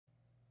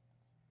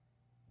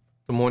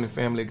Good morning,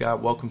 family of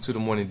God. Welcome to the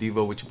Morning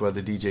Devo with your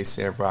brother DJ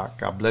𝗦𝗢𝗧.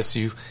 God bless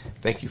you.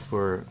 Thank you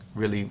for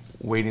really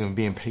waiting and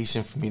being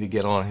patient for me to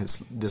get on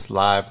this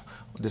live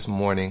this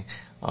morning.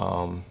 A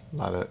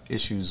lot of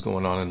issues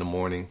going on in the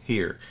morning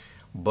here.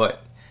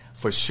 But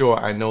for sure,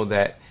 I know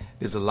that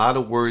there's a lot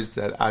of words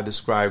that I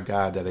describe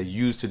God, that I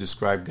use to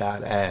describe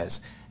God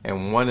as.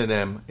 And one of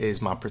them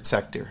is my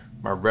protector,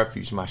 my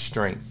refuge, my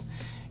strength.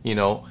 You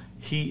know,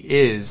 He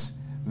is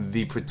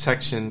the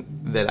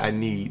protection that I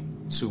need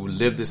to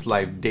live this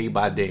life day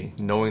by day,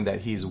 knowing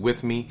that He's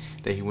with me,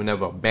 that He will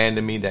never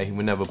abandon me, that He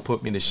will never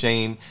put me to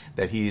shame,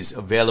 that He is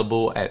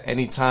available at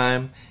any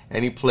time,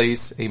 any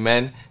place,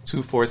 amen,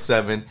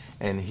 247,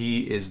 and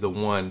He is the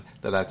one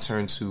that I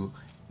turn to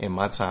in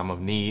my time of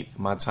need,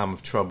 my time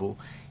of trouble.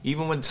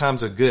 Even when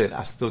times are good,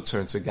 I still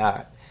turn to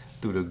God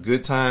through the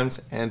good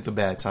times and the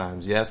bad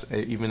times. Yes,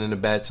 even in the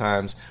bad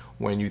times,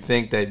 when you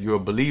think that you're a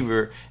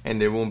believer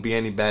and there won't be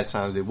any bad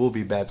times, there will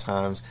be bad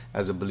times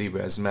as a believer.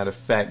 As a matter of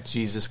fact,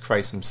 Jesus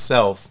Christ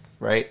Himself,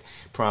 right,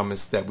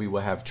 promised that we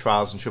will have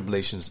trials and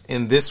tribulations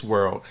in this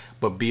world,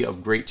 but be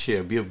of great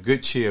cheer, be of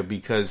good cheer,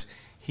 because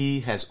He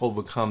has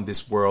overcome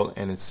this world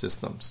and its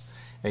systems.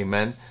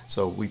 Amen.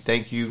 So we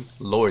thank you,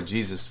 Lord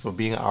Jesus, for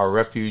being our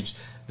refuge.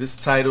 This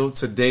title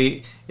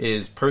today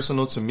is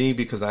personal to me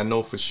because I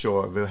know for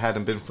sure if it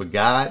hadn't been for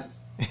God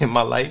in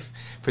my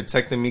life,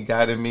 protecting me,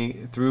 guiding me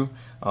through,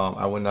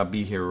 I would not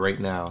be here right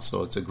now.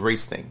 So it's a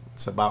grace thing.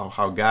 It's about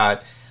how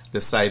God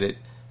decided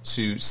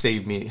to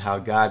save me, how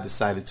God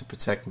decided to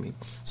protect me.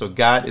 So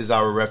God is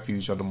our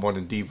refuge on the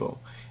Morning Devo.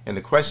 And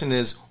the question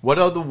is, what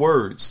other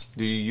words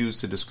do you use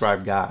to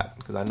describe God?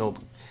 Because I know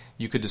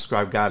you could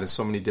describe God in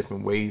so many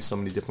different ways, so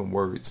many different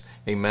words.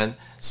 Amen.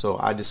 So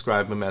I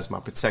describe Him as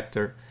my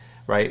protector,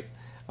 right?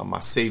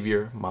 My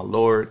Savior, my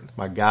Lord,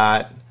 my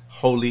God,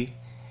 holy.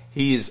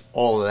 He is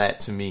all of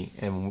that to me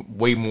and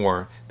way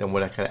more than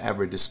what I could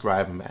ever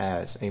describe Him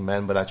as.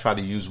 Amen. But I try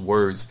to use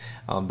words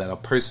that are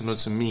personal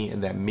to me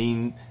and that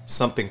mean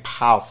something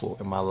powerful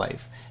in my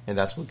life. And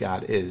that's what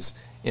God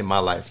is in my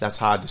life. That's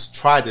how I just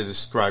try to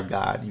describe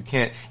God. You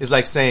can't, it's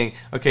like saying,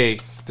 okay,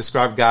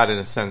 describe God in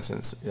a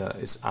sentence.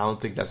 I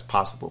don't think that's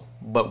possible.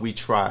 But we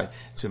try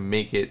to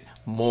make it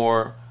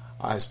more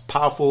as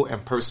powerful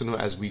and personal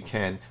as we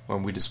can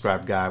when we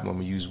describe God, when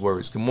we use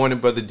words. Good morning,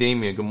 Brother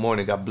Damien. Good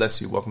morning. God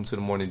bless you. Welcome to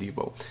the Morning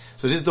Devo.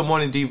 So this is the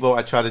Morning Devo.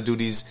 I try to do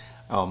these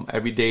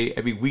every day,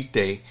 every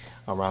weekday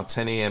around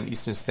 10 a.m.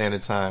 Eastern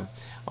Standard Time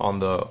on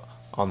the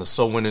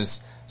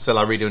wINNERZ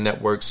Sellout Radio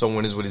Network,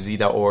 wINNERZ with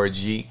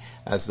𝗦𝗢𝗓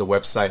as the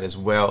website as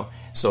well.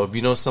 So if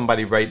you know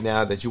somebody right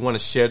now that you want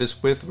to share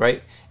this with,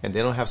 right, and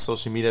they don't have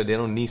social media, they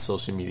don't need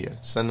social media,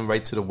 send them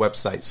right to the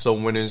website,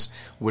 wINNERZ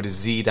with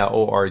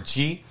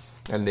𝗦𝗢𝗓.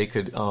 And they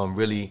could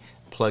really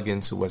plug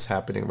into what's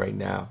happening right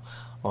now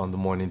on the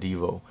Morning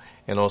Devo.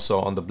 And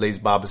also on the Blaze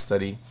Bible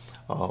Study,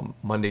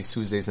 Mondays,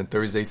 Tuesdays, and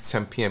Thursdays,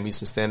 10 p.m.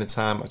 Eastern Standard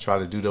Time. I try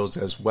to do those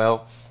as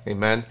well.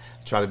 Amen.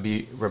 I try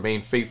to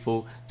remain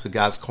faithful to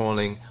God's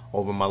calling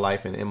over my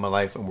life and in my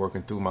life and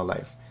working through my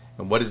life.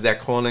 And what is that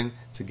calling?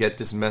 To get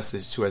this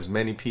message to as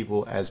many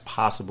people as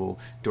possible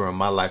during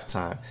my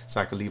lifetime,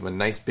 so I can leave a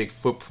nice big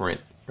footprint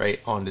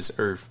right on this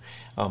earth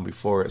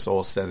before it's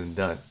all said and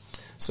done.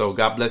 So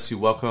God bless you.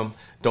 Welcome.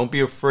 Don't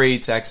be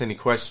afraid to ask any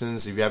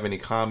questions. If you have any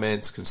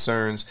comments,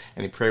 concerns,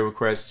 any prayer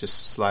requests,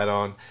 just slide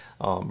on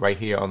right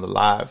here on the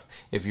live.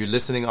 If you're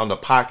listening on the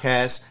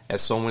podcast at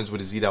wINNERZ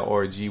with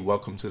𝗦𝗢𝗓,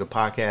 welcome to the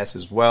podcast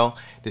as well.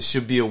 There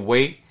should be a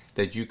way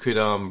that you could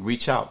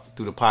reach out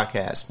through the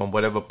podcast from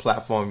whatever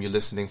platform you're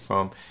listening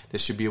from. There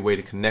should be a way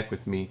to connect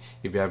with me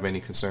if you have any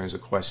concerns or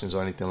questions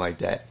or anything like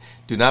that.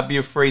 Do not be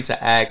afraid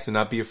to ask. Do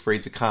not be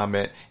afraid to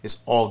comment.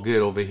 It's all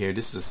good over here.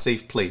 This is a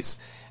safe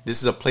place.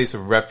 This is a place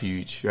of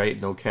refuge,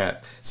 right? No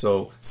cap.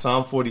 So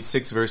Psalm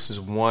 46 verses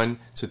 1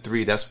 to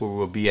 3, that's where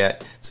we'll be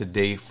at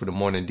today for the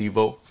Morning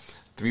Devo.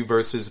 3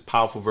 verses,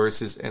 powerful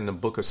verses in the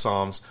book of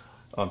Psalms,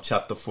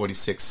 chapter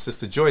 46.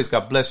 Sister Joyce,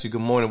 God bless you. Good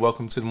morning.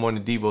 Welcome to the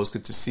Morning Devo. It's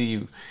good to see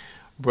you.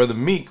 Brother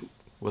Meek,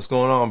 what's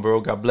going on,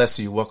 bro? God bless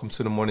you. Welcome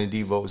to the Morning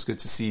Devo. It's good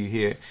to see you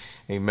here.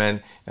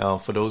 Amen.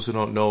 For those who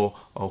don't know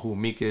who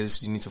Meek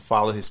is, you need to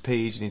follow his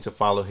page. You need to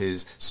follow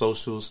his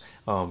socials.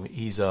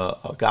 He's a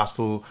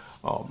gospel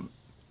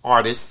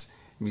artist,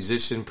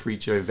 musician,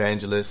 preacher,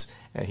 evangelist,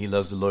 and he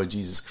loves the Lord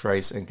Jesus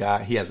Christ and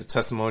God. He has a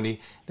testimony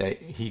that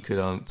he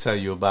could tell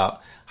you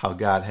about how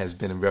God has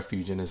been a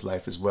refuge in his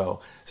life as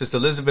well. Sister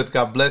Elizabeth,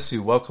 God bless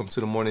you. Welcome to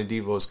the Morning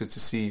Devo. It's good to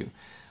see you.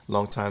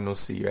 Long time no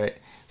see, right?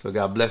 So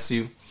God bless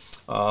you.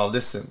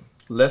 Listen,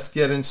 let's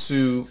get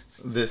into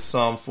this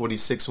Psalm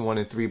 46, 1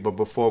 and 3. But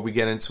before we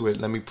get into it,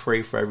 let me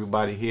pray for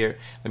everybody here.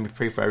 Let me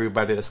pray for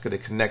everybody that's going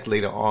to connect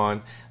later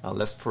on.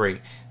 Let's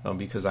pray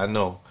because I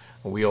know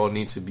we all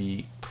need to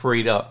be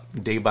prayed up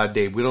day by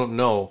day. We don't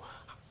know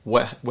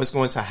what's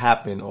going to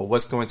happen or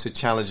what's going to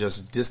challenge us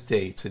this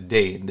day,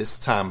 today, in this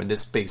time, in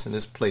this space, in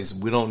this place.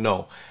 We don't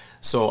know.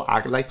 So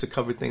I like to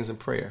cover things in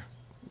prayer.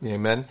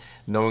 Amen.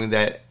 Knowing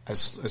that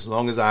as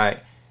long as I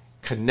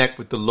connect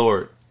with the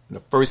Lord,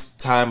 the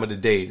first time of the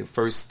day, the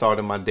first start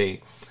of my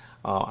day,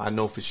 I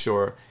know for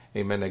sure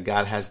Amen. That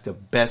God has the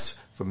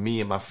best for me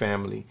and my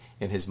family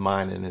in his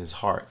mind and in his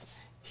heart.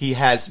 He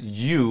has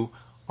you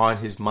on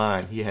his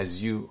mind. He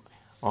has you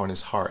on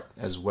his heart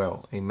as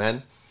well.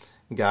 Amen.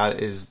 God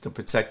is the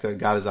protector.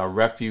 God is our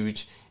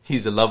refuge.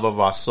 He's the love of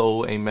our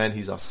soul. Amen.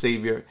 He's our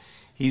savior.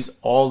 He's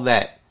all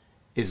that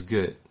is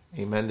good.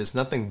 Amen. There's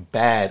nothing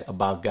bad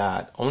about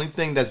God. Only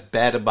thing that's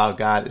bad about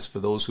God is for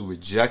those who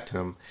reject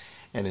him.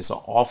 And it's an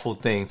awful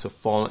thing to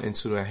fall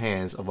into the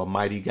hands of a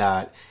mighty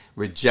God,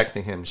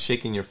 rejecting him,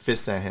 shaking your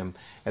fist at him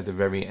at the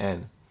very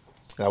end.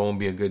 That won't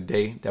be a good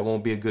day. That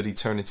won't be a good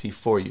eternity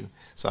for you.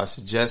 So I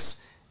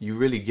suggest you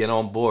really get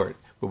on board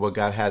with what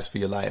God has for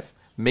your life.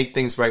 Make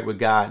things right with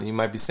God. And you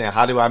might be saying,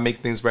 how do I make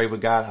things right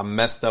with God? I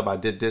messed up. I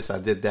did this. I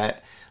did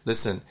that.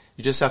 Listen,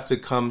 you just have to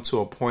come to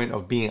a point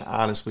of being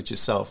honest with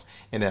yourself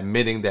and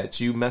admitting that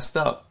you messed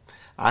up.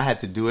 I had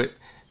to do it.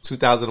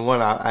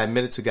 2001, I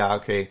admitted to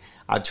God, okay,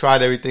 I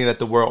tried everything that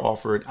the world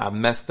offered. I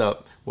messed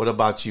up. What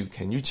about you?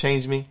 Can you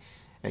change me?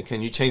 And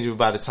can you change me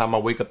by the time I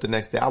wake up the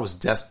next day? I was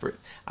desperate.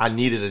 I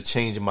needed a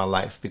change in my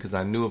life because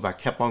I knew if I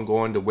kept on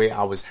going the way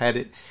I was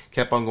headed,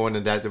 kept on going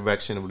in that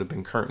direction, it would have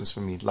been curtains for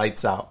me.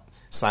 Lights out.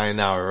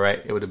 Sayonara,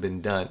 right? It would have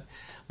been done.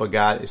 But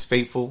God is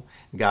faithful.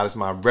 God is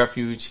my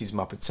refuge. He's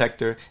my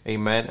protector.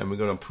 Amen. And we're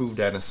going to prove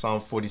that in Psalm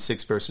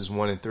 46 verses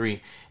 1 and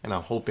 3. And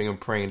I'm hoping and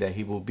praying that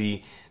he will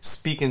be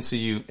speaking to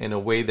you in a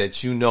way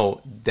that you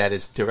know that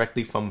is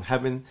directly from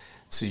heaven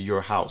to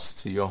your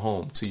house, to your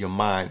home, to your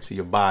mind, to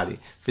your body,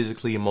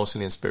 physically,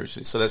 emotionally, and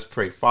spiritually. So let's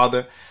pray.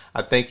 Father,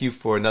 I thank you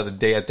for another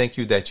day. I thank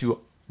you that you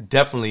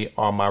definitely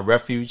are my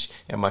refuge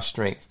and my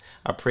strength.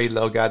 I pray,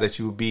 Lord God, that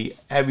you will be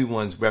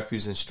everyone's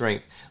refuge and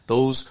strength.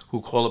 Those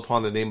who call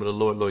upon the name of the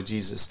Lord, Lord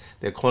Jesus,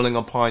 they're calling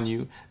upon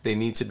you. They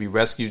need to be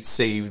rescued,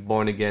 saved,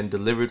 born again,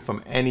 delivered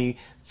from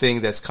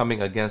anything that's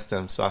coming against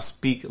them. So I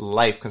speak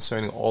life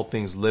concerning all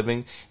things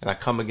living, and I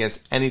come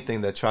against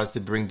anything that tries to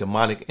bring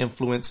demonic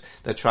influence,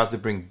 that tries to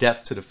bring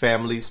death to the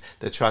families,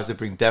 that tries to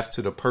bring death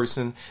to the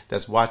person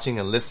that's watching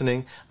and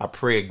listening. I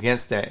pray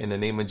against that in the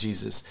name of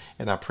Jesus.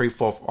 And I pray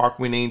for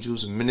archangel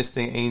angels,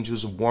 ministering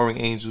angels, warring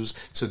angels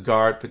to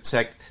guard, protect,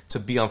 to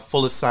be on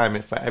full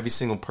assignment for every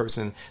single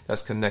person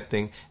that's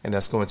connecting and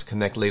that's going to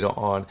connect later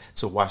on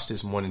to watch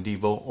this morning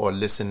Devo or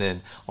listen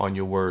in on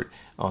your word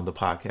on the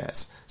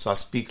podcast. So I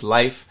speak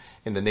life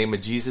in the name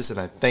of Jesus, and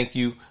I thank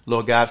you,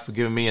 Lord God, for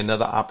giving me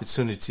another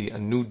opportunity, a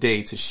new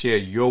day to share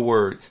your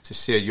word, to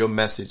share your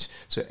message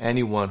to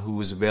anyone who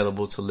is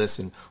available to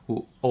listen,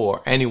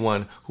 or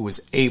anyone who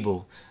is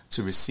able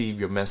to receive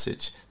your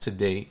message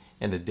today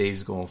and the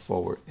days going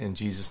forward. In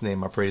Jesus'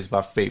 name, I pray this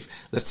by faith.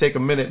 Let's take a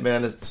minute,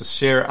 man, to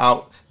share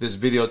out this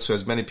video to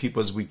as many people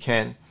as we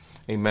can.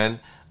 Amen.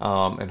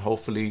 And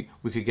hopefully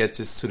we could get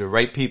this to the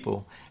right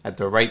people at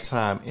the right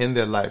time in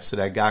their life so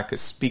that God could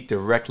speak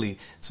directly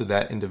to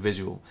that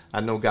individual.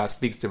 I know God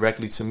speaks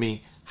directly to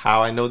me.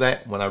 How I know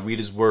that? When I read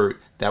his word,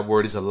 that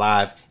word is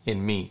alive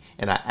in me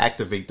and I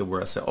activate the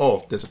word. I say,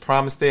 oh, there's a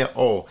promise there.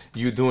 Oh,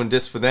 you doing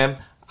this for them?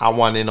 I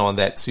want in on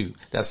that too.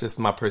 That's just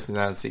my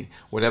personality.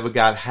 Whatever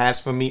God has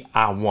for me,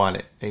 I want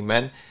it.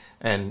 Amen.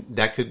 And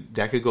that could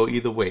go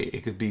either way.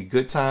 It could be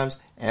good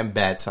times and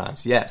bad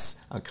times.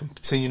 Yes, I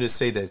continue to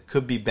say that it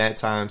could be bad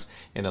times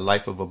in the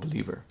life of a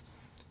believer.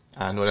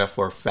 I know that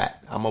for a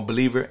fact. I'm a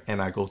believer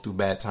and I go through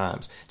bad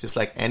times. Just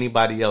like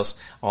anybody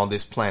else on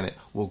this planet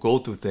will go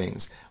through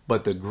things.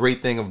 But the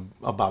great thing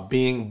about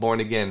being born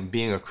again,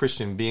 being a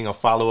Christian, being a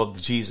follower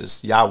of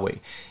Jesus, Yahweh,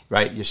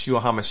 right?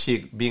 Yeshua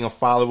HaMashiach, being a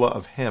follower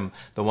of him,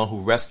 the one who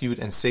rescued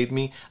and saved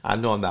me, I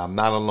know that I'm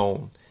not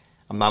alone.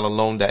 I'm not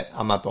alone, that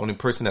I'm not the only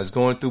person that's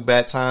going through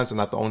bad times. I'm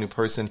not the only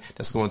person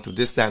that's going through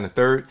this, that, and the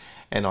third.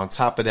 And on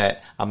top of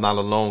that, I'm not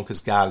alone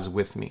because God is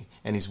with me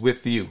and he's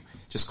with you.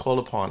 Just call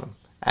upon him.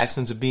 Ask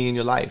him to be in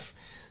your life.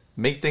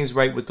 Make things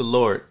right with the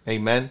Lord.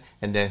 Amen.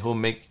 And then he'll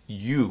make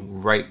you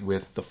right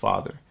with the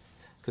Father.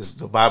 Because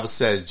the Bible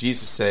says,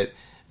 Jesus said,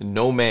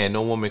 no man,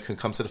 no woman can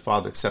come to the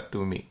Father except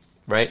through me.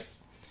 Right?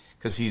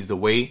 Because he's the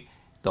way,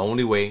 the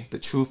only way, the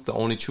truth, the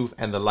only truth,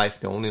 and the life,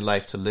 the only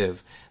life to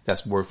live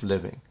that's worth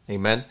living.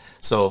 Amen.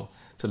 So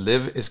to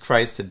live is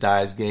Christ, to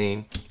die is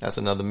gain. That's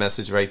another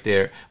message right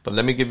there. But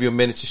let me give you a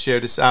minute to share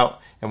this out.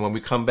 And when we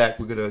come back,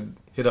 we're going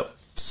to hit up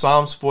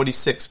Psalms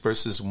 46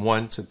 verses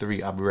 1 to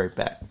 3. I'll be right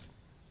back.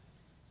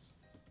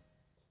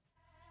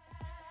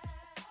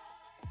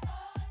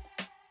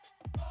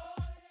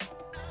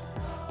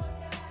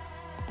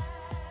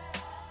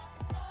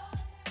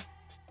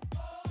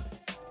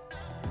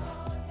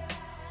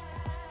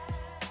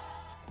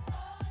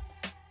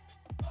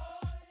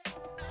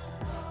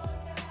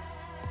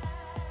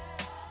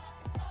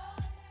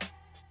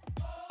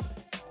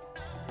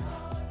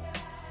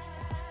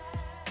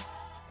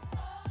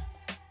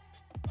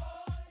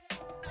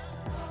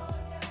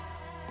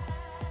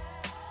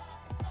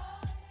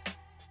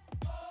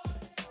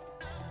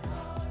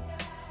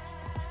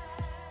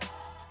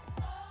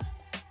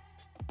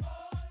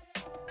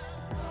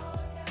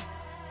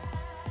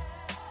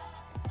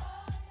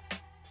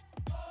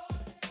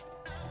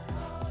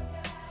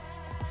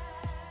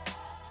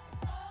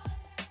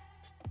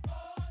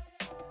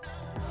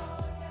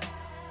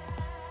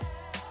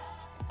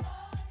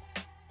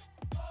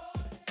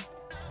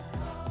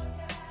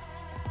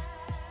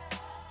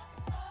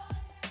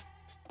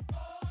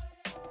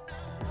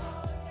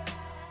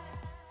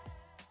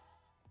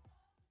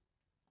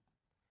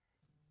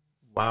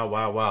 Wow,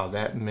 wow, wow.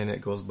 That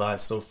minute goes by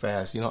so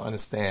fast. You don't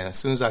understand. As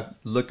soon as I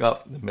look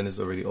up, the minute's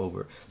already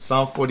over.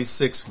 Psalm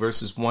 46,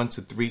 verses 1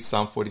 to 3.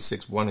 Psalm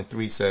 46, 1 and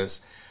 3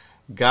 says,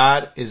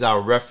 God is our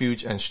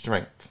refuge and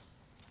strength.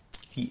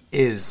 He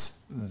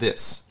is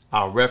this,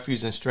 our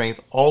refuge and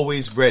strength,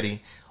 always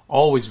ready,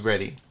 always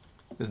ready.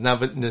 There's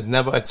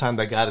never a time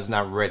that God is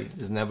not ready.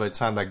 There's never a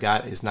time that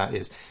God is not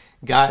is.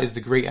 God is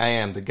the great I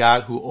am, the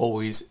God who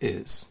always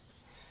is.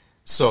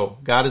 So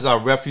God is our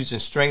refuge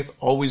and strength,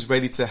 always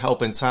ready to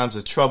help in times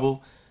of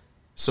trouble.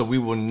 So we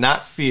will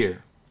not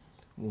fear.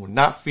 We will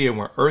not fear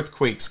when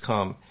earthquakes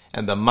come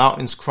and the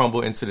mountains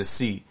crumble into the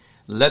sea.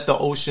 Let the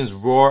oceans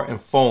roar and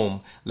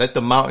foam. Let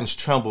the mountains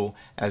tremble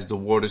as the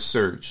waters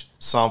surge.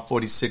 Psalm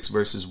 46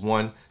 verses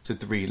 1 to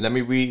 3. Let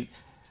me read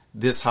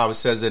this how it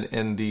says it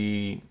in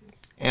the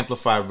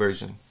Amplified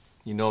version.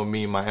 You know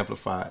me, my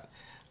Amplified.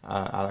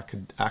 I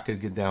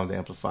could get down with the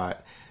Amplified.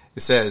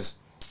 It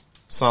says,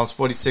 Psalms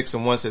 46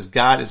 and 1 says,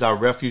 God is our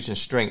refuge and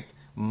strength,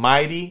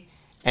 mighty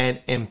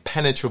and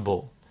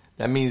impenetrable.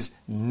 That means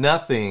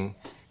nothing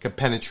can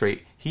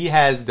penetrate. He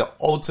has the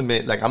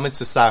ultimate, like I'm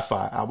into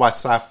sci-fi. I watch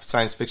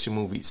science fiction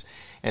movies.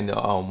 And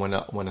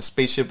when a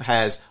spaceship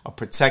has a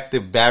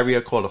protective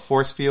barrier called a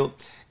force field,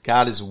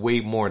 God is way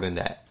more than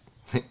that.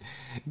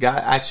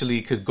 God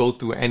actually could go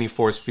through any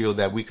force field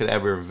that we could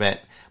ever invent,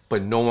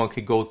 but no one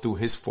could go through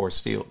his force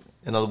field.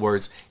 In other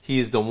words, he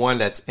is the one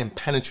that's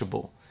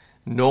impenetrable.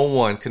 No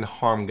one can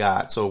harm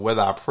God. So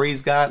whether I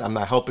praise God, I'm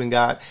not helping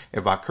God.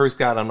 If I curse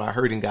God, I'm not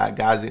hurting God.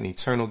 God's an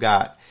eternal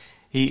God.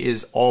 He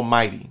is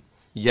almighty,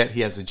 yet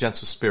he has a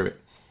gentle spirit.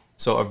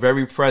 So a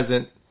very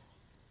present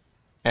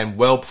and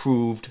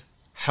well-proved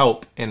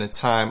help in a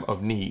time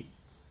of need.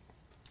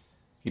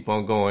 Keep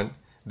on going.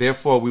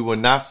 Therefore, we will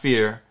not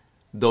fear,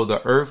 though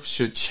the earth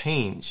should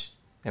change.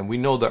 And we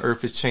know the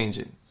earth is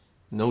changing.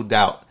 No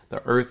doubt,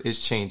 the earth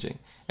is changing.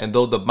 And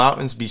though the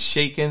mountains be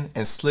shaken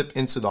and slip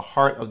into the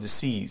heart of the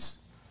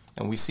seas.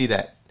 And we see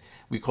that.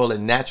 We call it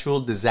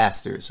natural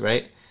disasters,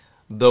 right?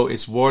 Though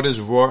its waters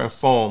roar and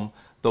foam,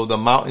 though the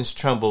mountains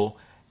tremble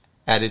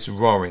at its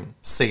roaring.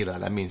 Selah.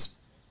 That means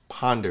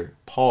ponder,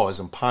 pause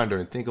and ponder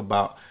and think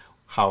about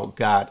how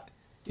God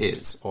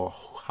is or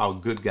how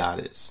good God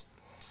is.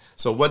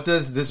 So what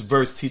does this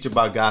verse teach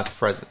about God's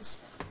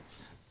presence?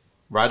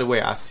 Right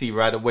away, I see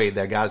right away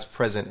that God is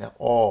present at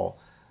all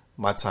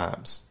my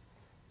times.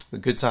 The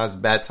good times,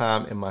 the bad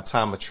time, in my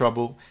time of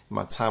trouble, in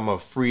my time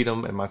of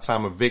freedom, in my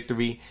time of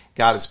victory,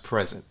 God is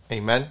present.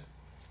 Amen.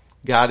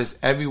 God is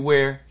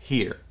everywhere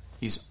here.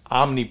 He's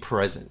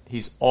omnipresent.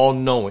 He's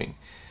all-knowing.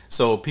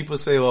 So people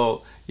say,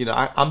 well, you know,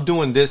 I'm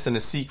doing this in a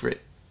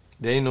secret.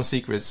 There ain't no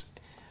secrets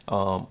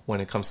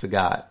when it comes to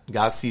God.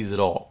 God sees it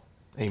all.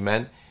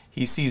 Amen.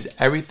 He sees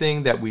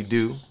everything that we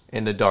do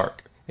in the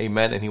dark.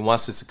 Amen. And he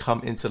wants us to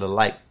come into the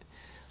light.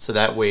 So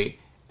that way,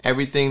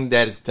 everything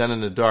that is done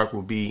in the dark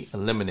will be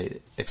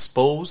eliminated.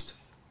 Exposed.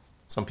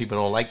 Some people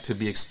don't like to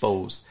be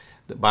exposed.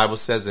 The Bible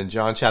says in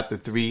John chapter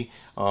 3,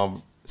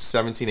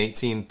 17,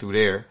 18 through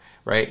there,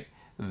 right,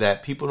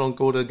 that people don't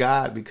go to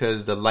God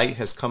because the light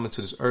has come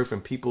into this earth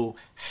and people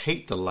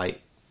hate the light.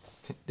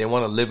 They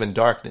want to live in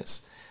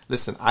darkness.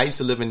 Listen, I used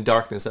to live in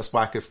darkness. That's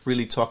why I could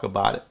freely talk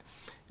about it.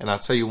 And I'll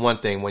tell you one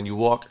thing, when you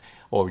walk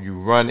or you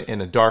run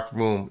in a dark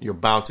room, you're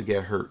bound to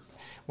get hurt.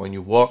 When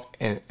you walk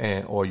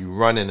or you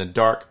run in a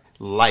dark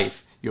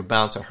life, you're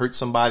bound to hurt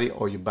somebody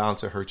or you're bound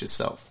to hurt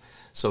yourself.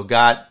 So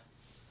God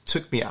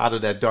took me out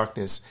of that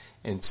darkness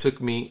and took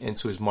me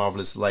into his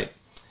marvelous light.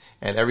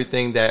 And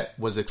everything that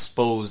was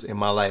exposed in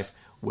my life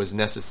was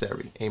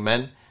necessary.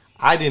 Amen.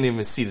 I didn't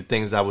even see the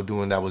things that I was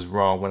doing that was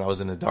wrong when I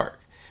was in the dark.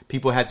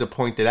 People had to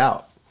point it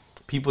out.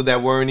 People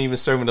that weren't even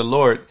serving the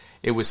Lord,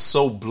 it was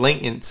so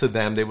blatant to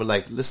them. They were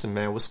like, listen,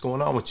 man, what's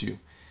going on with you?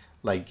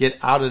 Like, get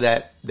out of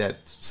that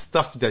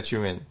stuff that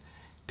you're in.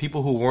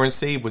 People who weren't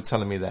saved were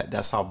telling me that.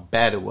 That's how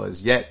bad it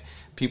was. Yet,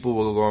 people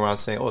will go around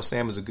saying, oh,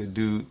 Sam is a good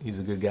dude. He's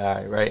a good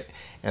guy, right?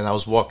 And I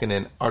was walking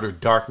in utter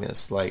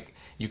darkness. Like,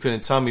 you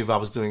couldn't tell me if I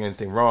was doing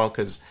anything wrong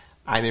because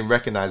I didn't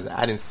recognize it.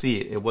 I didn't see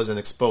it. It wasn't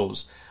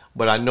exposed.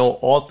 But I know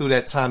all through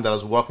that time that I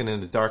was walking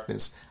in the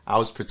darkness, I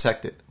was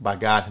protected by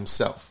God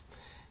himself.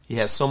 He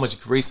has so much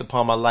grace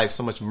upon my life,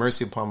 so much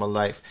mercy upon my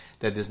life,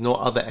 that there's no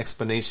other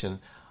explanation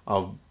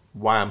of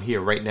why I'm here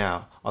right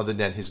now other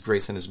than his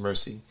grace and his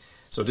mercy.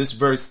 So this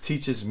verse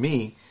teaches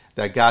me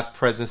that God's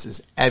presence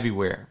is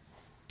everywhere.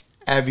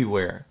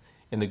 Everywhere.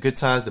 In the good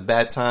times, the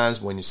bad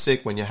times, when you're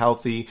sick, when you're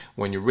healthy,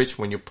 when you're rich,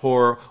 when you're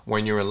poor,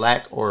 when you're in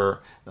lack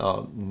or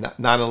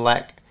not in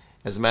lack.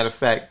 As a matter of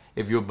fact,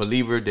 if you're a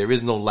believer, there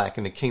is no lack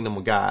in the kingdom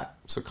of God.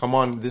 So come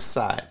on this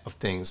side of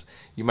things.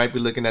 You might be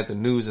looking at the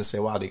news and say,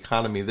 wow, the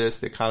economy this,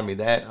 the economy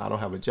that. I don't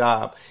have a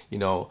job. You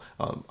know,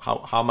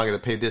 how am I going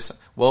to pay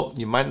this? Well,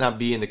 you might not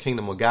be in the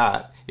kingdom of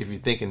God if you're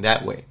thinking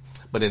that way.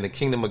 But in the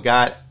kingdom of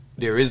God,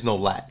 there is no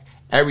lack.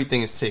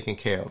 Everything is taken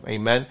care of.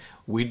 Amen.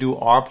 We do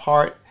our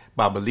part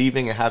by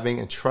believing and having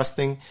and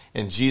trusting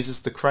in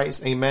Jesus the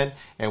Christ. Amen.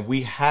 And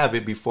we have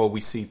it before we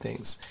see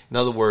things. In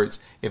other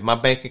words, if my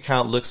bank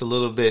account looks a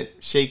little bit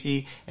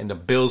shaky and the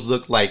bills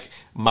look like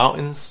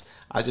mountains,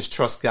 I just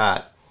trust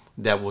God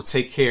that will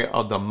take care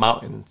of the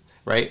mountain,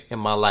 right, in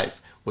my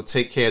life, will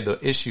take care of the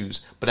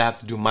issues, but I have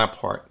to do my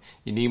part.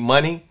 You need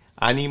money?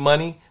 I need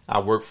money. I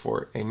work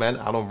for it. Amen.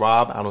 I don't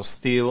rob. I don't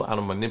steal. I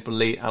don't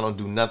manipulate. I don't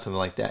do nothing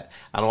like that.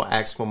 I don't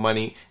ask for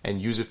money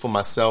and use it for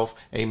myself.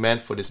 Amen.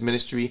 For this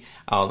ministry,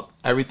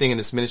 everything in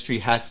this ministry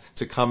has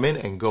to come in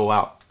and go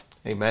out.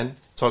 Amen.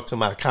 Talk to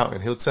my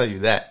accountant. He'll tell you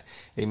that.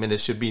 Amen. There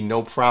should be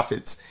no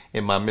profits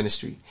in my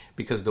ministry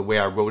because the way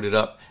I wrote it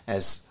up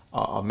as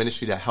a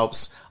ministry that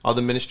helps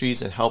other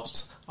ministries and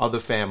helps other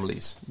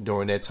families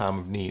during their time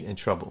of need and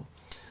trouble.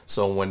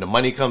 So when the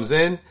money comes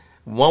in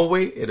one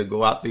way, it'll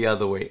go out the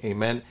other way.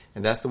 Amen.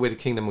 And that's the way the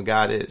kingdom of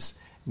God is.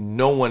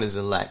 No one is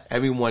in lack.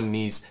 Everyone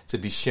needs to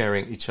be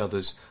sharing each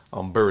other's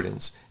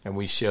burdens, and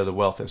we share the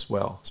wealth as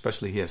well,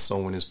 especially here at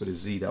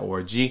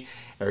wINNERZ.org.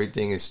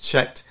 Everything is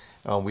checked.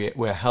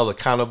 We're held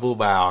accountable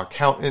by our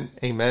accountant.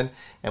 Amen.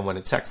 And when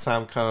the tax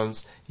time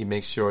comes, he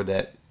makes sure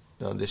that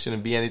there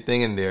shouldn't be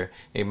anything in there.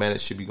 Amen.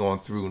 It should be going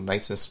through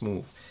nice and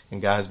smooth.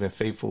 And God has been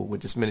faithful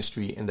with this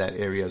ministry in that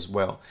area as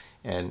well.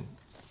 And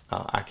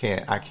I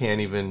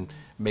can't even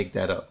make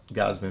that up.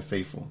 God's been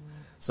faithful.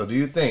 So do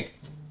you think,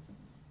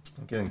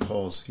 I'm getting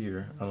calls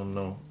here, I don't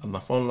know, my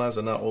phone lines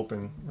are not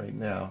open right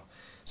now.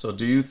 So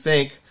do you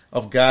think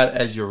of God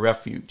as your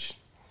refuge?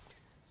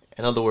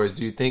 In other words,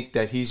 do you think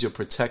that he's your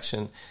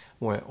protection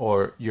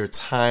or your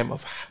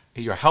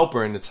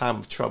helper in the time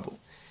of trouble?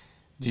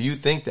 Do you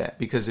think that?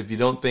 Because if you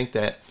don't think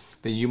that,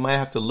 then you might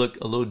have to look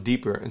a little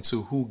deeper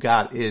into who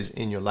God is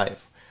in your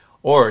life.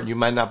 Or you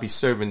might not be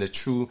serving the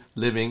true,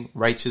 living,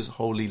 righteous,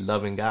 holy,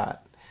 loving God.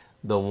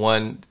 The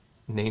one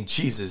named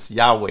Jesus,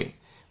 Yahweh,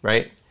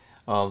 right?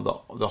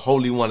 The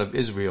Holy One of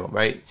Israel,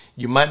 right?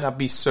 You might not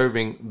be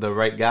serving the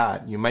right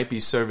God. You might be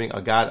serving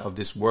a God of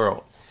this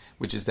world,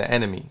 which is the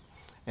enemy.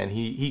 And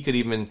he could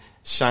even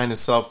shine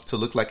himself to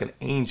look like an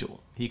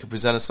angel. He could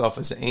present himself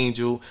as an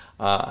angel,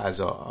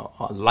 as a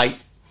light.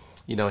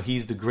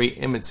 He's the great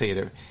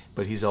imitator,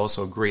 but he's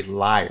also a great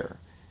liar.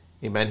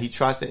 Amen. He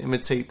tries to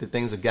imitate the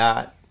things of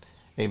God.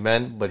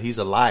 Amen. But he's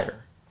a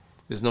liar.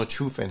 There's no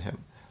truth in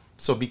him.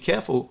 So be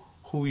careful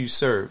who you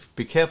serve.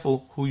 Be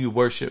careful who you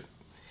worship.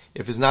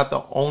 If it's not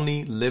the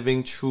only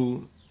living,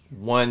 true,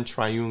 one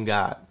triune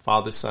God,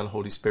 Father, Son,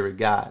 Holy Spirit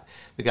God,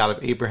 the God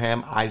of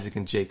Abraham, Isaac,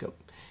 and Jacob,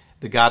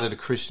 the God of the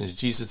Christians,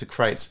 Jesus the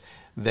Christ,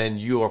 then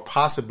you are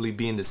possibly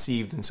being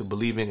deceived into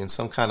believing in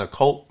some kind of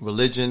cult,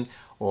 religion,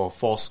 or a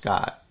false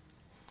God.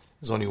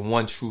 There's only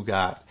one true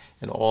God,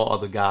 and all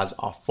other gods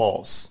are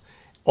false.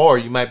 Or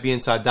you might be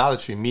into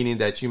idolatry, meaning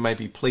that you might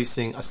be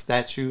placing a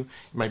statue, you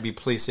might be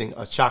placing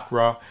a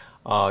chakra,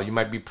 you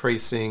might be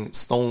placing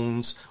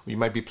stones, or you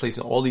might be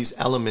placing all these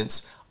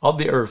elements of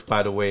the earth,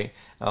 by the way,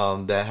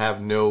 that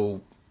have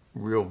no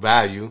real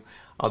value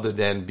other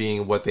than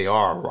being what they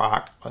are, a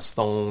rock, a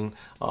stone,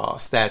 a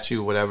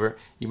statue, whatever.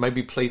 You might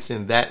be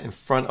placing that in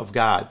front of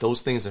God,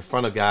 those things in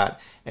front of God,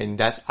 and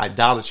that's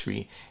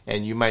idolatry.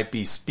 And you might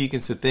be speaking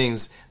to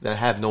things that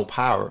have no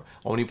power.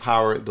 Only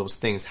power those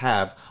things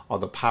have are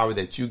the power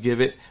that you give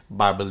it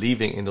by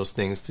believing in those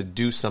things to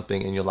do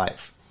something in your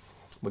life.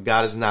 But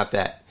God is not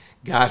that.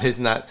 God is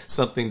not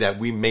something that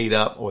we made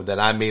up or that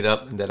I made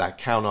up and that I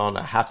count on.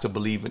 I have to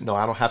believe it. No,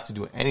 I don't have to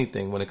do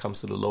anything when it comes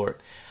to the Lord.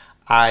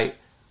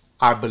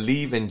 I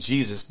believe in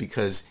Jesus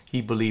because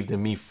he believed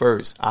in me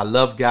first. I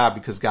love God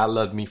because God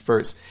loved me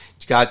first.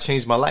 God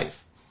changed my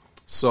life.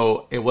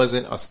 So it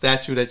wasn't a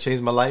statue that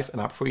changed my life,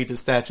 and I prayed to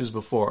statues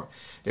before.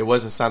 It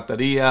wasn't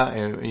Santeria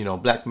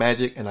and black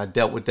magic, and I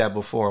dealt with that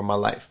before in my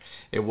life.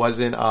 It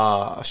wasn't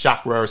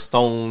chakra or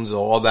stones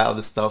or all that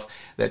other stuff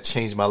that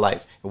changed my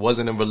life. It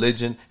wasn't a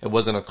religion. It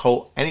wasn't a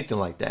cult, anything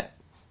like that.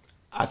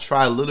 I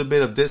tried a little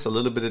bit of this, a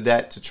little bit of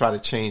that to try to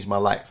change my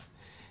life.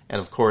 And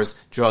of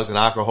course, drugs and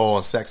alcohol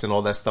and sex and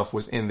all that stuff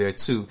was in there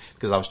too,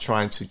 because I was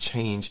trying to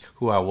change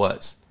who I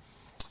was.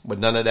 But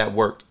none of that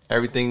worked.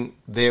 Everything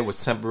there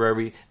was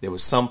temporary. There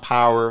was some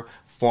power,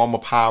 form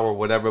of power,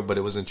 whatever, but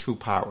it wasn't true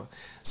power.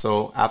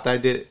 So after I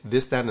did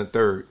this, that, and the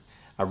third,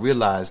 I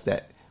realized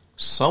that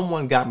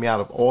someone got me out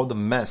of all the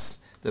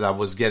mess that I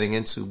was getting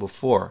into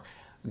before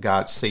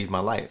God saved my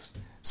life.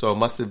 So it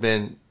must have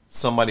been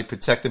somebody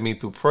protected me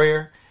through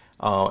prayer.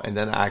 And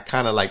then I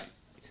kind of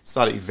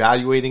started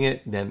evaluating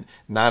it. Then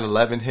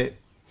 9/11 hit,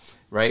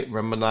 right?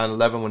 Remember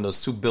 9/11 when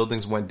those two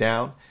buildings went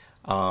down?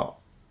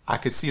 I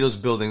could see those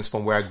buildings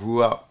from where I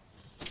grew up.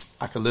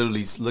 I could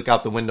literally look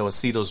out the window and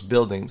see those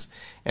buildings.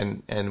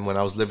 And when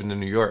I was living in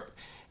New York,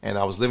 and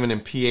I was living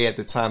in PA at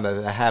the time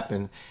that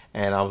happened,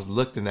 and I was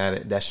looking at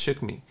it, that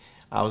shook me.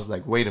 I was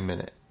like, wait a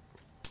minute.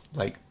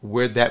 Like,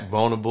 we're that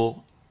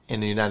vulnerable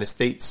in the United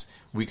States.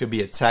 We could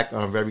be attacked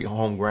on our very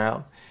home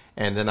ground.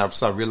 And then I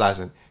started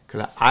realizing,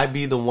 could I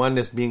be the one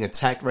that's being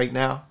attacked right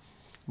now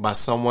by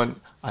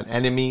someone, an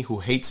enemy who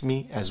hates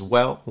me as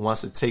well, who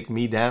wants to take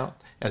me down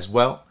as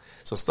well?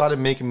 So it started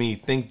making me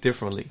think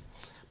differently.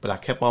 But I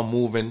kept on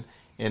moving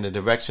in the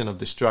direction of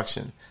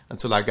destruction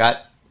until I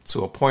got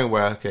to a point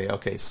where,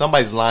 okay,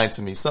 somebody's lying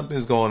to me.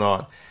 Something's going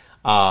on.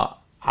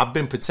 I've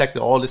been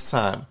protected all this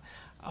time.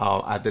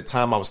 At the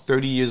time, I was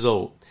 30 years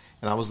old.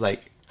 And I was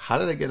like, how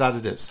did I get out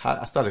of this?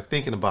 I started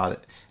thinking about it.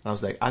 And I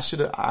was like,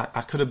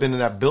 I could have been in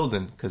that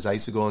building, because I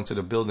used to go into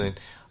the building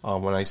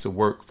when I used to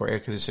work for air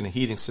conditioning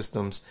heating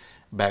systems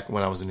back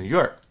when I was in New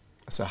York.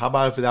 I said, how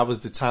about if that was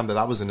the time that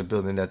I was in the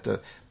building that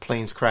the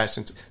planes crashed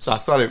into? So I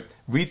started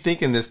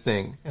rethinking this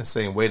thing and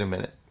saying, wait a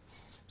minute,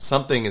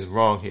 something is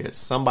wrong here.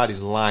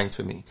 Somebody's lying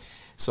to me.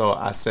 So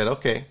I said,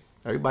 okay,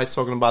 everybody's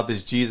talking about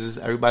this Jesus.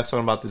 Everybody's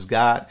talking about this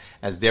God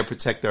as their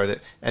protector.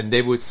 And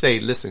they would say,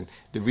 listen,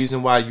 the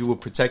reason why you will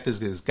protect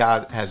us is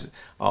God has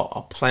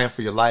a plan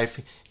for your life.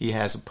 He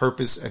has a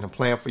purpose and a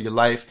plan for your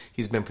life.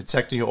 He's been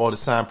protecting you all the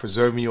time,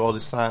 preserving you all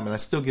this time. And I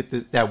still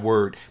get that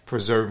word,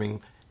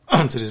 preserving,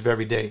 to this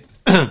very day.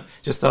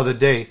 Just the other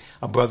day,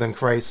 a brother in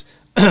Christ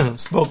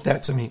spoke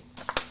that to me.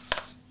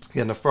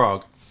 Getting a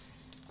frog.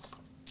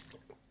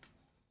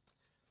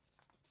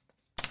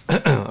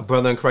 A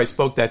brother in Christ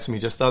spoke that to me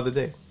just the other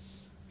day.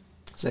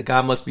 Said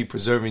God must be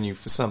preserving you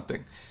for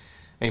something.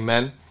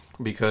 Amen.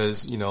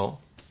 Because,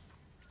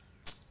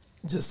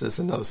 just that's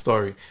another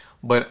story.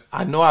 But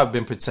I know I've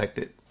been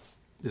protected.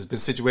 There's been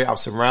situations. I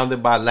was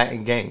surrounded by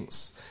Latin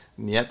gangs.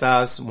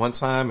 𝗦𝗢𝗖𝗜𝗦𝗢𝗦 one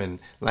time and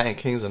Latin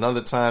Kings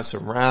another time,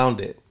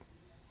 surrounded.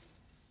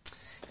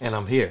 And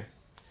I'm here.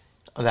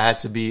 That had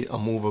to be a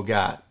move of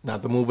God.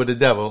 Not the move of the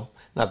devil.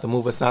 Not the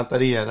move of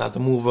𝗦𝗢𝗓𝗦, not the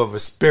move of a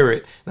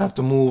spirit. Not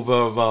the move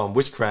of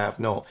witchcraft.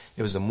 No,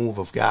 it was a move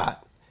of God.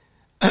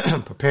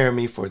 Preparing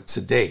me for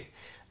today.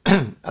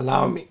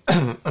 allowing me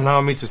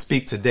to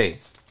speak today.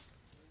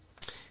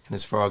 And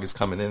this frog is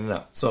coming in and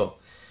out. So,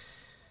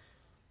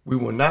 we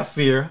will not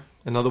fear.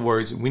 In other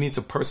words, we need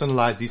to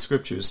personalize these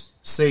scriptures.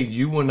 Say,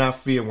 you will not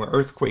fear when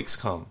earthquakes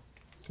come,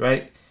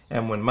 right?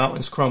 And when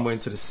mountains crumble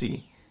into the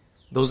sea.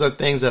 Those are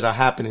things that are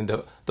happening.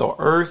 The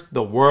earth,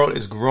 the world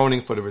is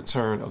groaning for the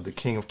return of the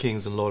King of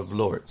Kings and Lord of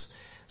Lords.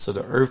 So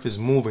the earth is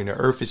moving. The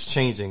earth is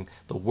changing.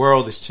 The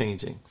world is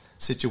changing.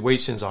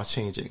 Situations are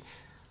changing.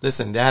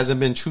 Listen, there hasn't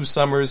been true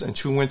summers and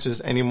true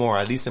winters anymore,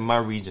 at least in my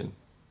region,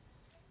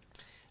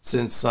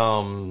 since, I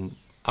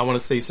want to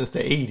say since the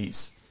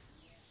 80s.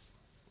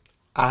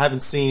 I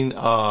haven't seen,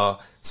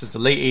 since the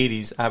late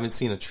 80s, I haven't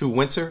seen a true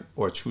winter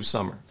or a true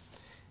summer.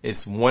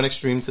 It's one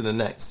extreme to the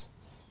next.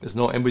 There's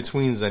no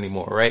in-betweens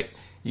anymore, right?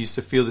 You used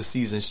to feel the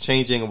seasons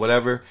changing or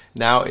whatever.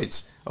 Now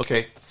it's,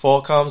 okay,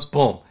 fall comes,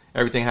 boom,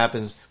 everything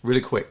happens really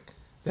quick.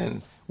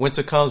 Then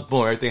winter comes,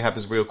 boom, everything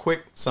happens real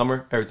quick.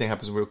 Summer, everything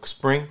happens real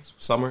spring,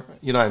 summer,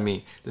 you know what I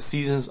mean? The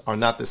seasons are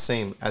not the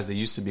same as they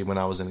used to be when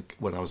I was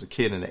a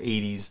kid in the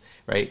 80s,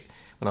 right?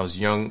 When I was a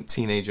young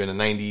teenager in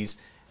the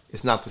 90s.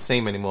 It's not the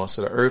same anymore.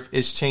 So the earth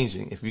is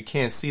changing. If you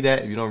can't see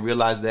that, if you don't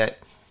realize that,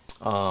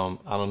 I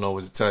don't know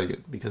what to tell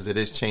you, because it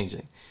is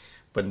changing.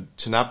 But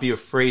to not be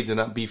afraid, to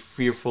not be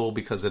fearful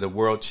because of the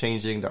world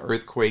changing, the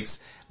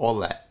earthquakes, all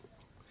that.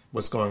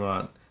 What's going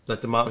on?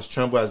 Let the mountains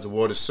tremble as the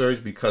waters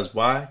surge, because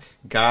why?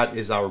 God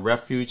is our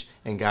refuge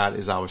and God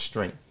is our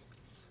strength.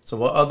 So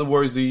what other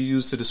words do you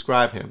use to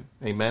describe him?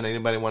 Amen.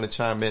 Anybody want to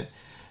chime in?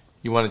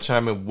 You want to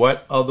chime in?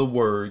 What other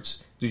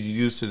words do you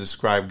use to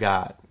describe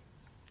God?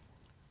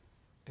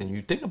 And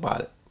you think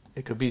about it.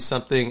 It could be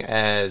something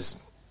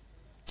as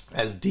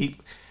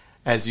deep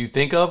as you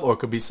think of, or it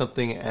could be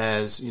something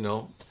as,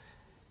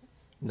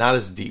 not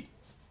as deep.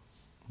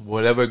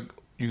 However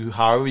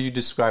you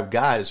describe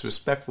God is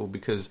respectful,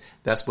 because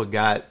that's what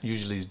God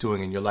usually is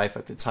doing in your life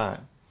at the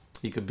time.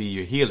 He could be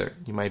your healer.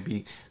 You might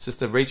be,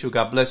 Sister Rachel,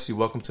 God bless you.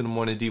 Welcome to the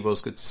Morning Devo.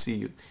 It's good to see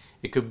you.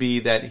 It could be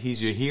that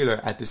he's your healer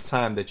at this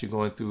time that you're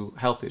going through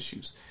health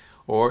issues.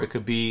 Or it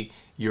could be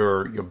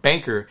your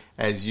banker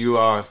as you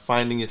are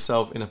finding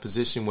yourself in a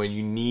position where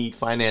you need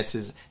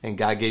finances and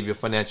God gave you a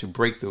financial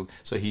breakthrough.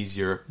 So he's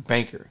your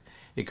banker.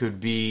 It could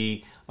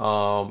be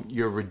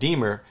your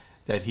redeemer,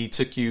 that he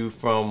took you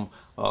from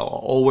an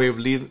old way of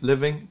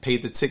living,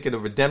 paid the ticket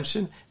of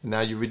redemption, and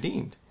now you're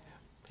redeemed.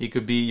 He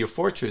could be your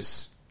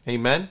fortress.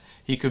 Amen.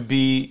 He could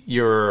be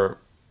your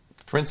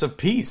Prince of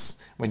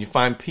Peace, when you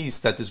find peace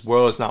that this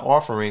world is not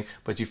offering,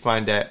 but you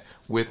find that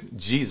with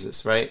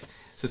Jesus, right?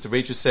 Sister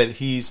Rachel said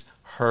he's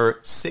her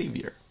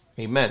Savior.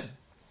 Amen.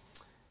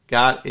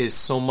 God is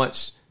so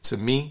much to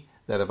me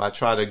that if I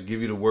try to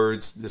give you the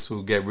words, this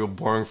will get real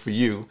boring for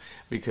you,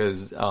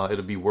 because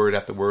it'll be word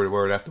after word,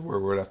 word after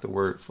word, word after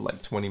word for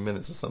like 20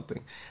 minutes or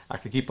something. I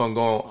could keep on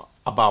going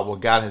about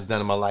what God has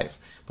done in my life.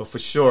 But for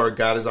sure,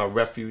 God is our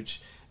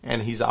refuge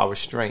and he's our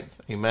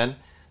strength. Amen.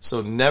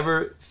 So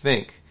never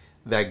think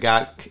that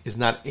God is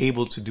not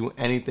able to do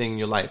anything in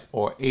your life,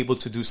 or able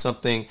to do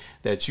something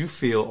that you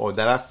feel or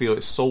that I feel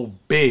is so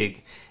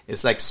big.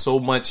 It's like so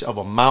much of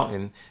a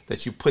mountain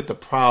that you put the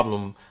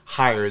problem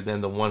higher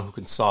than the one who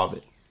can solve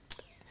it.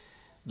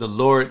 The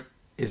Lord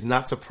is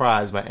not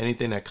surprised by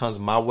anything that comes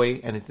my way,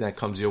 anything that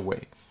comes your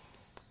way.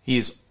 He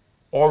is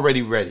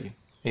already ready,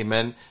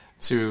 amen,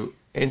 to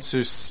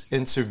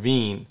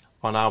intervene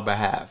on our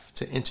behalf,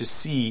 to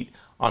intercede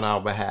on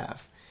our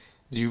behalf.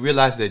 Do you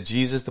realize that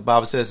Jesus, the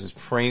Bible says, is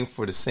praying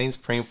for the saints,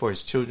 praying for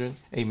his children?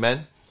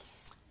 Amen.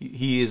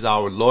 He is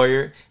our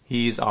lawyer.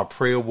 He is our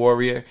prayer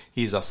warrior.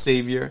 He is our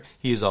Savior.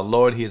 He is our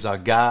Lord. He is our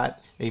God.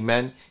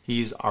 Amen.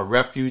 He is our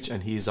refuge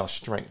and he is our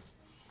strength.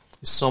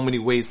 There's so many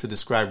ways to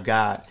describe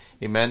God.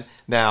 Amen.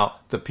 Now,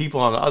 the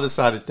people on the other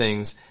side of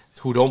things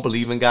who don't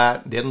believe in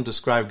God, they don't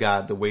describe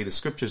God the way the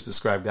scriptures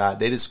describe God.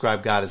 They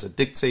describe God as a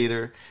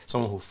dictator,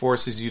 someone who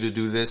forces you to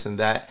do this and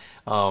that,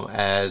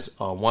 as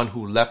one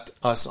who left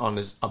us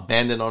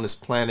abandoned on this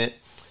planet.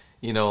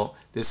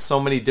 There's so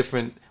many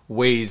different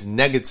ways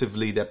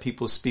negatively that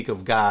people speak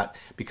of God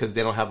because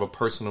they don't have a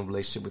personal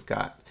relationship with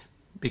God.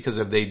 Because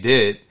if they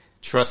did,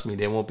 trust me,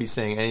 they won't be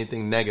saying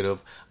anything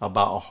negative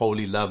about a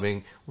holy,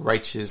 loving,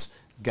 righteous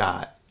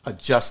God, a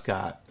just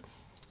God.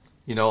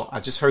 I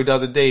just heard the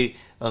other day,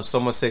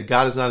 someone said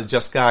God is not a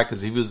just God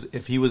because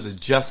if he was a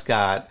just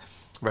God,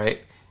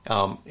 right,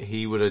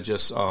 he would have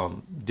just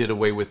did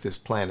away with this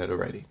planet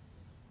already.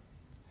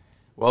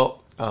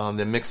 Well,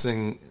 they're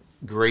mixing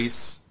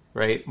grace,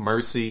 right,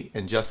 mercy,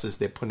 and justice.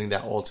 They're putting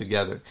that all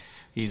together.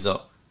 He's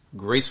a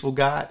graceful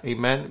God,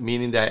 amen,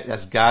 meaning that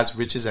that's God's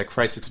riches at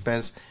Christ's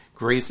expense.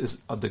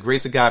 The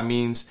grace of God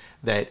means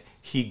that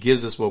he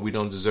gives us what we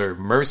don't deserve.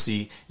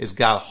 Mercy is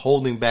God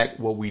holding back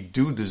what we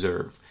do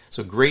deserve.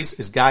 So grace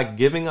is God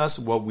giving us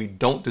what we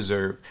don't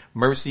deserve.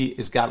 Mercy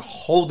is God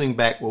holding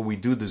back what we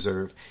do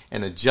deserve.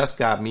 And a just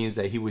God means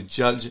that he would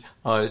judge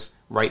us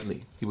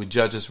rightly. He would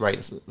judge us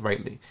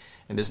rightly.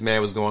 And this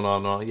man was going on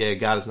and on. Yeah,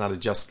 God is not a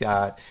just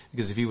God,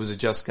 because if he was a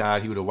just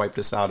God, he would have wiped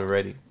us out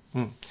already.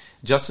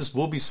 Justice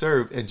will be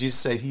served. And Jesus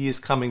said he is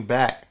coming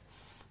back.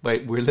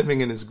 But we're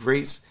living in his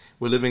grace.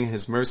 We're living in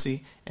his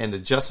mercy. And the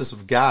justice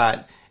of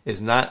God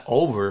is not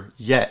over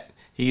yet.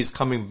 He is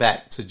coming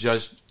back to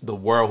judge the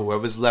world,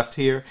 whoever's left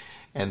here,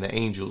 and the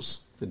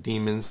angels, the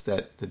demons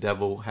that the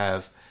devil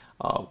have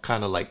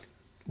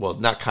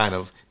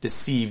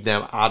deceived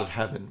them out of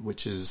heaven,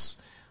 which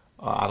is,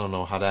 I don't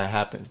know how that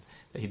happened.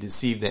 He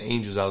deceived the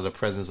angels out of the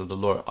presence of the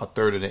Lord, a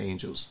third of the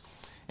angels.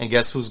 And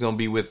guess who's going to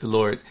be with the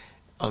Lord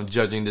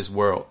judging this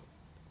world?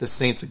 The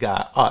saints of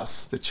God,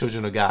 us, the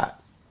children of God.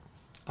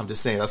 I'm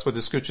just saying, that's what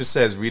the scripture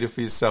says. Read it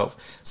for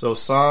yourself. So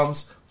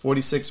Psalms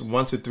 46,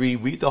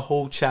 1-3. Read the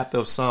whole chapter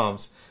of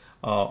Psalms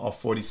of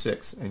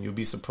 46, and you'll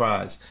be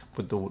surprised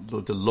with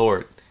the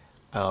Lord,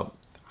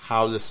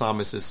 how the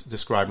psalmist is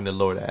describing the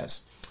Lord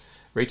as.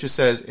 Rachel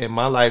says, in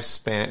my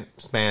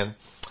lifespan,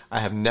 I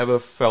have never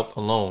felt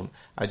alone.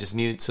 I just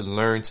needed to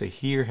learn to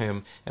hear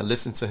him and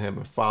listen to him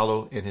and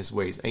follow in his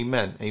ways.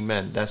 Amen.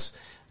 Amen. That's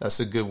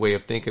a good way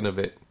of thinking of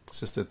it.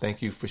 Sister,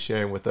 thank you for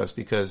sharing with us,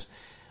 because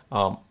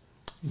you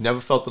never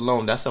felt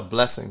alone. That's a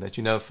blessing that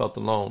you never felt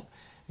alone.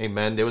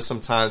 Amen. There were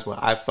some times when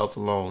I felt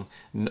alone,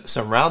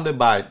 surrounded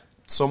by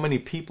so many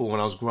people when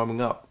I was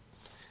growing up.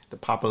 The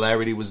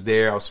popularity was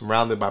there. I was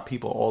surrounded by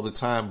people all the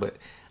time, but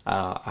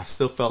I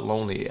still felt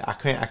lonely. I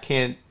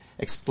can't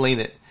explain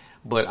it,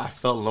 but I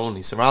felt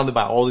lonely, surrounded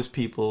by all these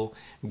people,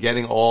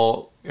 getting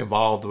all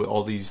involved with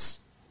all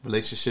these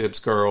relationships,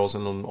 girls,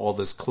 and all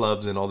this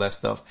clubs and all that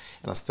stuff,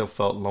 and I still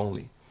felt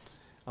lonely.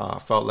 I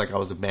felt like I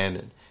was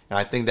abandoned. And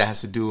I think that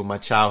has to do with my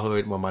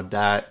childhood. When my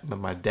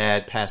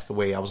dad passed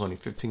away, I was only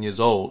 15 years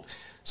old.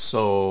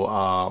 So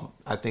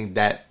I think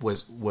that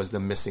was the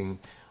missing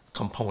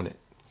component.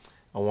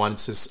 I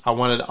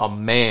wanted a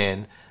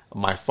man,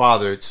 my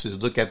father, to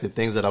look at the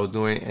things that I was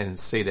doing and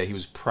say that he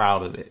was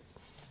proud of it.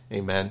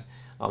 Amen.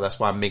 That's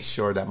why I make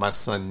sure that my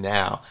son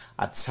now,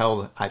 I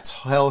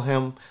tell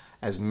him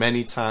as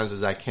many times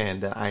as I can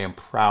that I am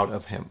proud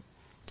of him.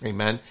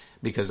 Amen.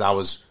 Because I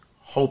was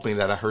hoping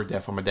that I heard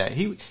that from my dad.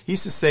 He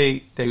used to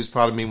say that he was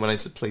proud of me when I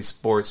used to play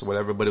sports or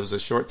whatever, but it was a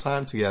short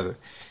time together.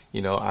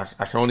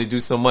 I can only do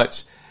so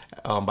much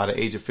by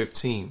the age of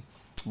 15.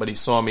 But he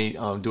saw me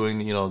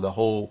doing, the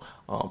whole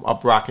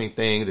up-rocking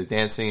thing, the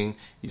dancing.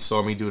 He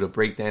saw me do the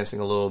break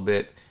dancing a little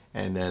bit,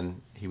 and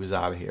then he was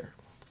out of here.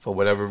 For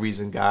whatever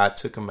reason, God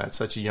took him at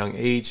such a young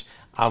age.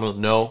 I don't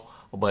know,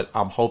 but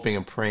I'm hoping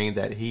and praying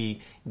that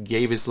he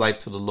gave his life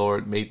to the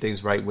Lord, made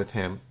things right with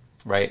him,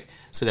 right?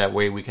 So that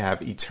way we can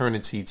have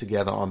eternity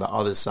together on the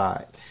other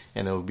side.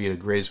 And it will be the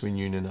greatest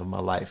reunion of my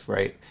life,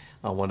 right?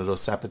 One of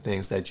those type of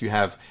things that you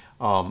have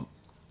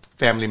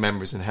family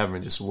members in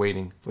heaven just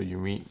waiting for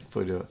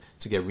you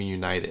to get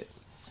reunited.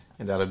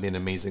 And that'll be an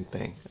amazing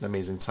thing, an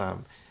amazing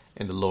time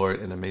in the Lord,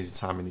 an amazing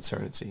time in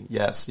eternity.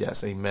 Yes,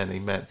 yes, amen,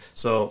 amen.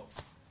 So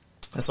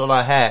that's all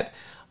I had.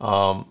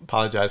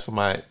 Apologize for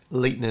my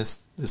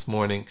lateness this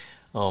morning,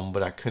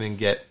 but I couldn't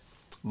get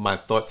my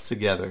thoughts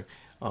together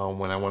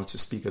when I wanted to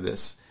speak of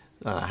this.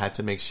 I had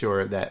to make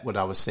sure that what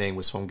I was saying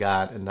was from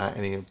God and not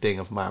anything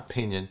of my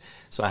opinion.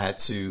 So I had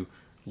to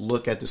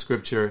look at the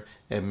scripture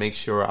and make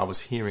sure I was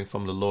hearing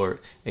from the Lord,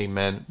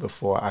 amen,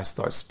 before I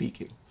start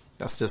speaking.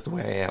 That's just the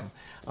way I am.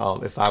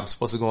 If I'm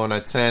supposed to go on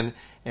at 10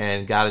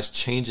 and God is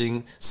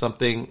changing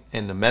something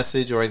in the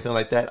message or anything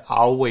like that,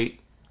 I'll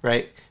wait,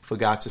 right, for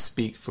God to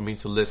speak, for me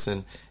to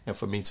listen, and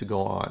for me to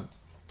go on.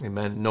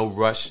 Amen. No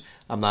rush.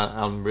 I'm not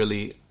on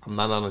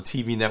a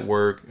TV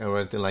network or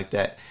anything like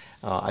that.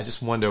 I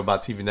just wonder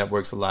about TV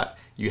networks a lot.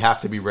 You have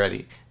to be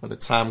ready. When the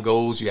time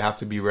goes, you have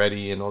to be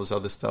ready and all this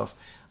other stuff.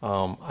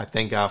 I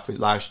thank God for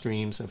live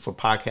streams and for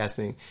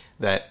podcasting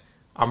that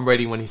I'm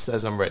ready when he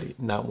says I'm ready,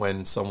 not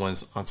when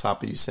someone's on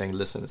top of you saying,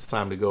 listen, it's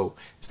time to go.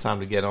 It's time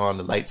to get on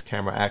the lights,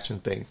 camera, action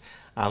thing.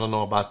 I don't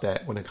know about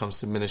that when it comes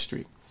to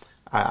ministry.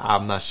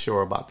 I'm not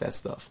sure about that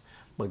stuff.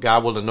 But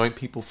God will anoint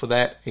people for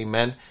that.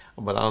 Amen.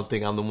 But I don't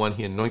think I'm the one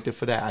he anointed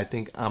for that. I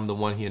think I'm the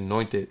one he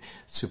anointed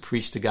to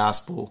preach the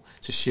gospel,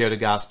 to share the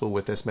gospel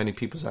with as many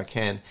people as I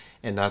can,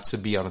 and not to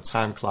be on a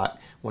time clock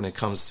when it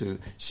comes to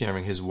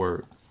sharing his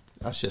word.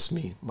 That's just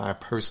me, my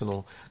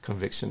personal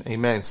conviction.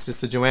 Amen.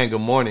 Sister Joanne,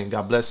 good morning.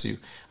 God bless you.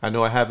 I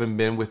know I haven't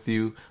been with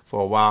you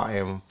for a while. I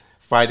am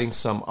fighting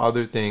some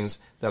other things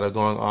that are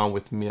going on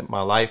with me in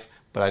my life,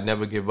 but I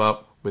never give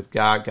up with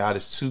God. God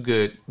is too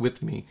good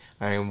with me.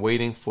 I am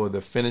waiting for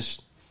to finish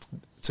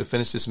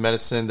this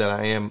medicine that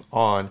I am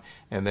on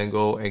and then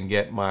go and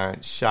get my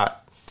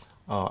shot.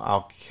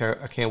 I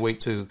can't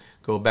wait to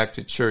go back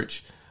to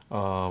church.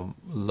 I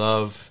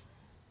love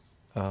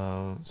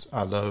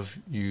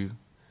you.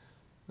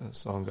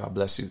 Song, God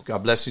bless you.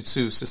 God bless you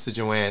too, Sister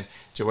Joanne.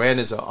 Joanne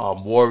is a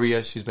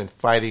warrior. She's been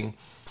fighting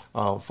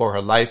for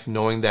her life,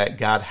 knowing that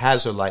God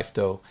has her life,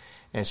 though.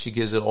 And she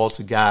gives it all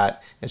to God,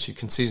 and she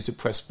continues to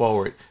press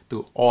forward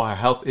through all her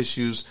health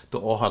issues, through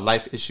all her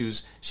life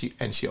issues. She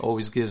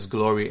always gives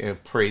glory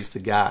and praise to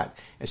God,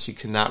 and she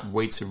cannot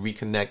wait to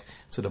reconnect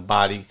to the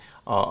body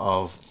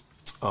of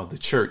the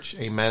church.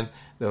 Amen.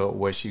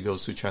 Where she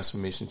goes to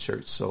Transformation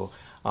Church. So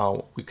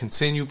we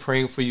continue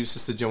praying for you,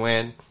 Sister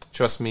Joanne.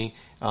 Trust me,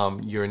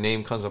 your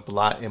name comes up a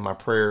lot in my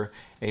prayer.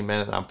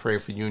 Amen. And I'm praying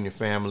for you and your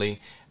family,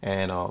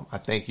 and I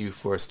thank you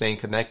for staying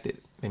connected.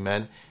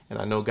 Amen. And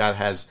I know God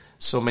has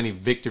so many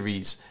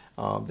victories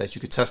that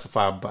you could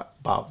testify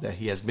about, that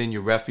he has been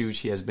your refuge,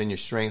 he has been your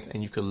strength,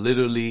 and you could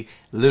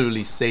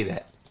literally say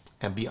that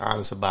and be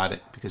honest about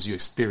it because you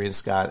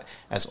experienced God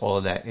as all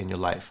of that in your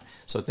life.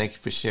 So thank you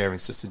for sharing,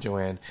 Sister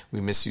Joanne.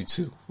 We miss you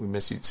too. We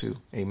miss you too.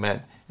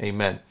 Amen.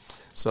 Amen.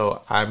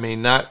 So I may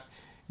not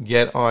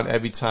get on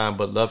every time,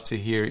 but love to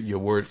hear your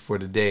word for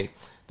the day.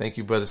 Thank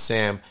you, Brother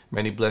Sam.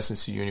 Many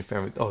blessings to you and your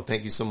family. Oh,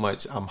 thank you so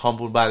much. I'm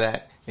humbled by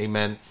that.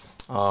 Amen.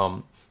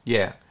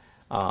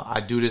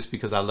 I do this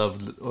because I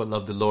love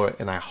the Lord,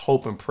 and I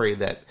hope and pray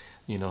that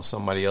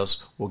somebody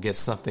else will get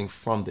something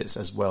from this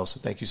as well. So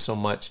thank you so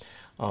much.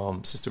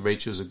 Sister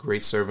Rachel is a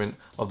great servant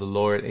of the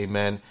Lord.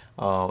 Amen.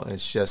 And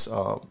it's just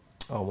a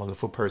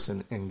wonderful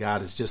person, and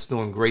God is just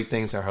doing great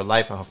things in her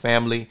life and her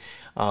family.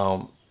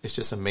 It's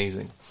just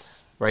amazing,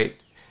 right?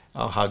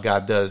 How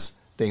God does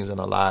things in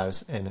our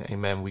lives, and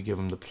amen. We give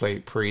him the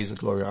praise and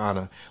glory and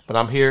honor. But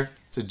I'm here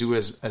to do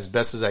as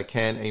best as I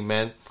can.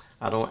 Amen.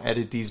 I don't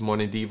edit these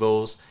morning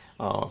devos.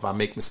 If I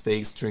make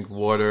mistakes, drink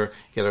water,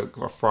 get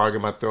a frog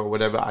in my throat,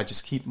 whatever, I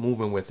just keep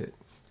moving with it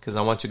because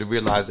I want you to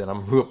realize that I'm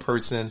a real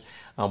person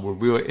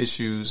with real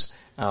issues,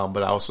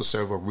 but I also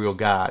serve a real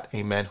God,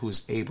 amen, who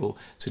is able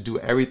to do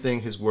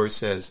everything his word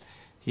says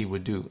he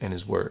would do in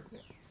his word.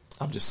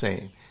 I'm just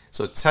saying.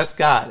 So test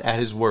God at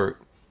his word.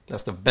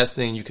 That's the best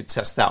thing you could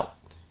test out.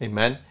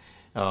 Amen.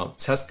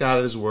 Test God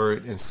at his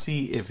word and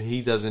see if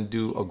he doesn't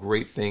do a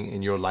great thing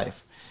in your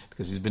life,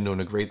 because he's been doing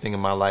a great thing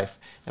in my life,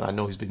 and I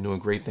know he's been doing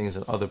great things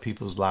in other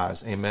people's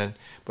lives. Amen.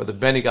 Brother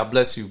Benny, God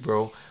bless you,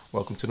 bro.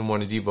 Welcome to the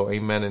Morning Devo.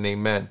 Amen and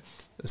amen.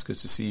 It's good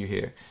to see you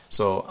here.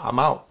 So I'm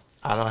out.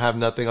 I don't have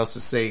nothing else to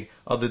say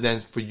other than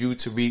for you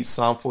to read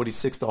Psalm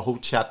 46, the whole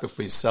chapter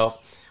for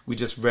yourself. We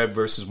just read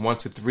verses 1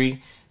 to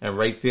 3, and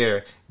right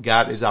there,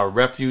 God is our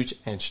refuge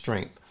and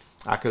strength.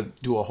 I could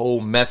do a whole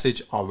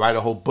message or write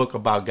a whole book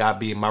about God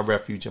being my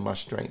refuge and my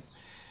strength,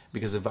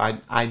 because if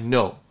I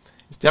know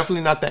it's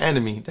definitely not the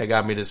enemy that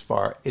got me this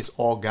far. It's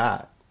all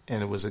God,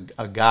 and it was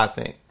a God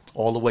thing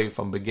all the way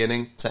from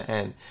beginning to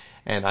end.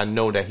 And I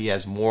know that he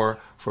has more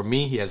for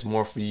me. He has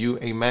more for you.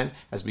 Amen.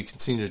 As we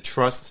continue to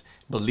trust,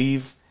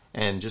 believe,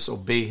 and just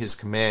obey his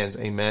commands.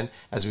 Amen.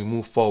 As we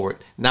move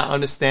forward, not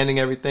understanding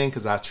everything,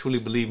 because I truly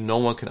believe no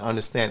one can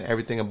understand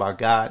everything about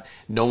God.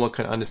 No one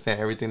can understand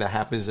everything that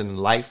happens in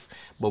life,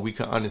 but we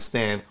can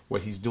understand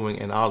what he's doing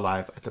in our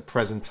life at the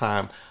present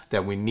time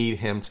that we need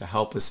him to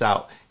help us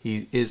out.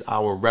 He is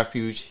our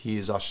refuge. He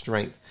is our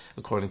strength,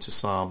 according to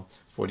Psalm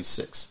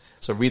 46.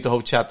 So read the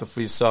whole chapter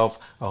for yourself.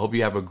 I hope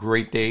you have a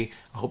great day.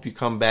 I hope you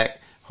come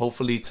back.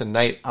 Hopefully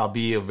tonight I'll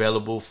be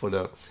available for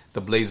the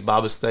Blaze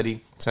Bible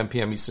study, 10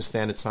 p.m. Eastern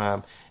Standard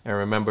Time. And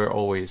remember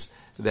always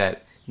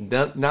that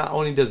not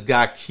only does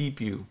God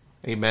keep you,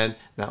 amen,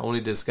 not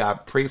only does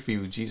God pray for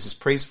you, Jesus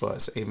prays for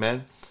us,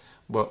 amen.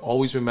 But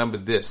always remember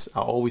this.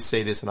 I always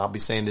say this, and I'll be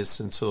saying this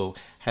until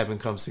heaven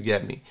comes to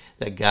get me,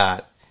 that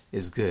God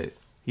is good.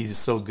 He's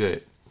so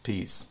good.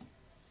 Peace.